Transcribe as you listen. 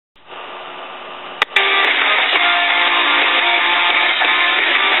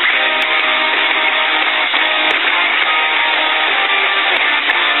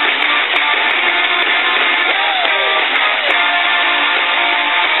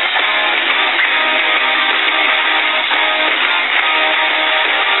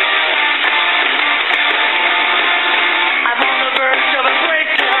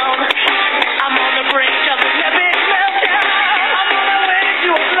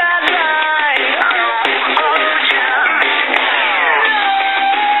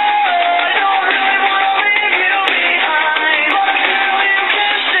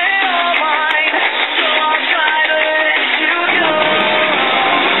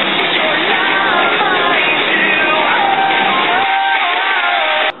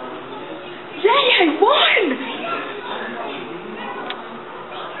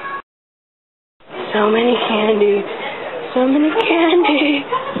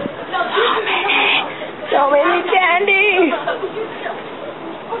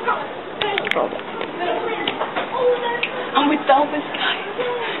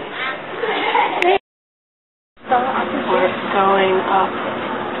up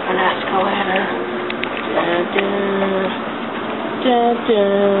an escalator.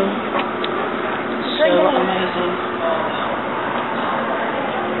 So amazing.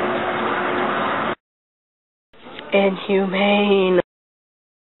 Inhumane.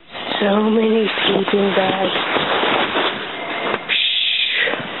 So many sleeping bags.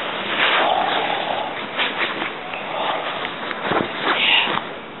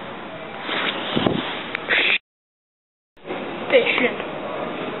 Fishing.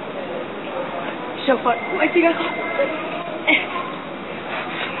 So fun. I think I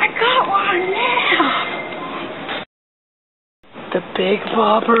got one now. The big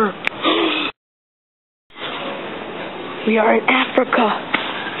bobber. We are in Africa.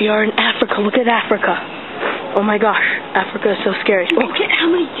 We are in Africa. Look at Africa. Oh my gosh, Africa is so scary. Look at how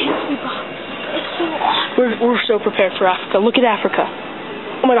many things we bought. It's so awesome. We're so prepared for Africa. Look at Africa.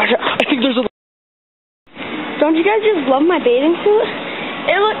 Oh my gosh, I think there's a... Don't you guys just love my bathing suit?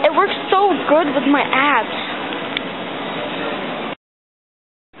 It works so good with my abs.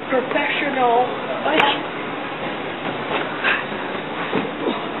 Professional.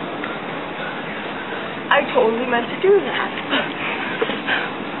 I totally meant to do that.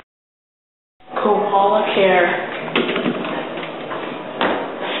 Koala care.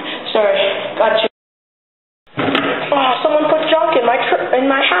 Sorry, got you. Oh, someone put junk in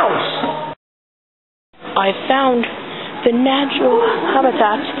my house. I found the natural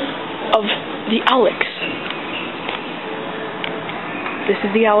habitat of the Alex. This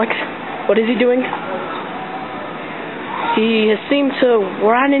is the Alex. What is he doing? He has seemed to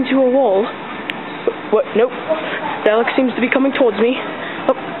run into a wall. What? Nope. The Alex seems to be coming towards me.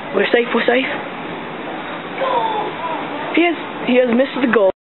 Oh, we're safe. We're safe. He has missed the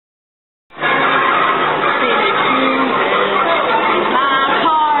goal.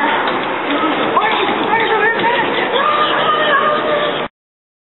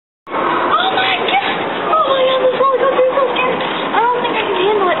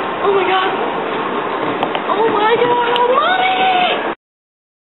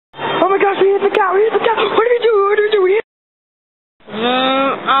 We hit the cow. What do we do?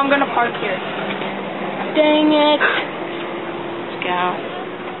 I'm gonna park here. Dang it. Let's go.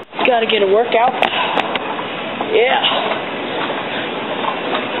 Gotta get a workout. Yeah.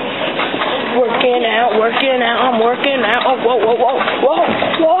 Working out. I'm working out. Oh, whoa.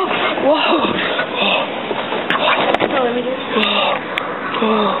 Oh, let me do it.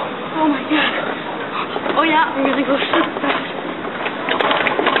 Oh my god. Oh yeah, I'm gonna go super fast.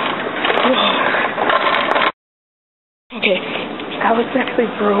 Okay, Alex actually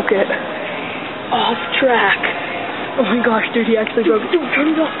broke it off track. Oh my gosh, dude, he actually broke it. Dude, turn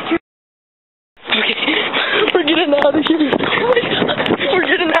it off. Okay, we're getting out of here. We're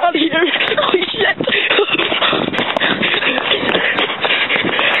getting out of here. Holy shit.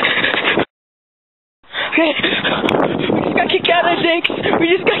 Okay, we just got kicked out, I think. We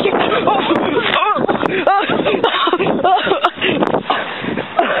just got kicked out.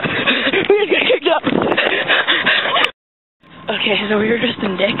 Okay, so we were just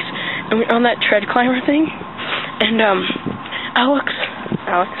in Dick's, and we were on that tread climber thing, and Alex,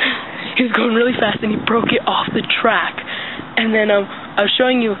 he was going really fast, and he broke it off the track, and then I was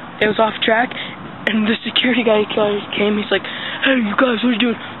showing you it was off track, and the security guy came, he's like, hey, you guys, what are you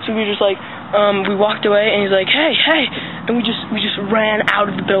doing? So we just like, we walked away, and he's like, hey, and we just ran out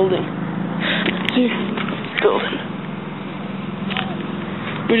of the building. See, building.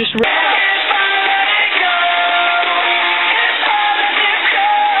 We just ran.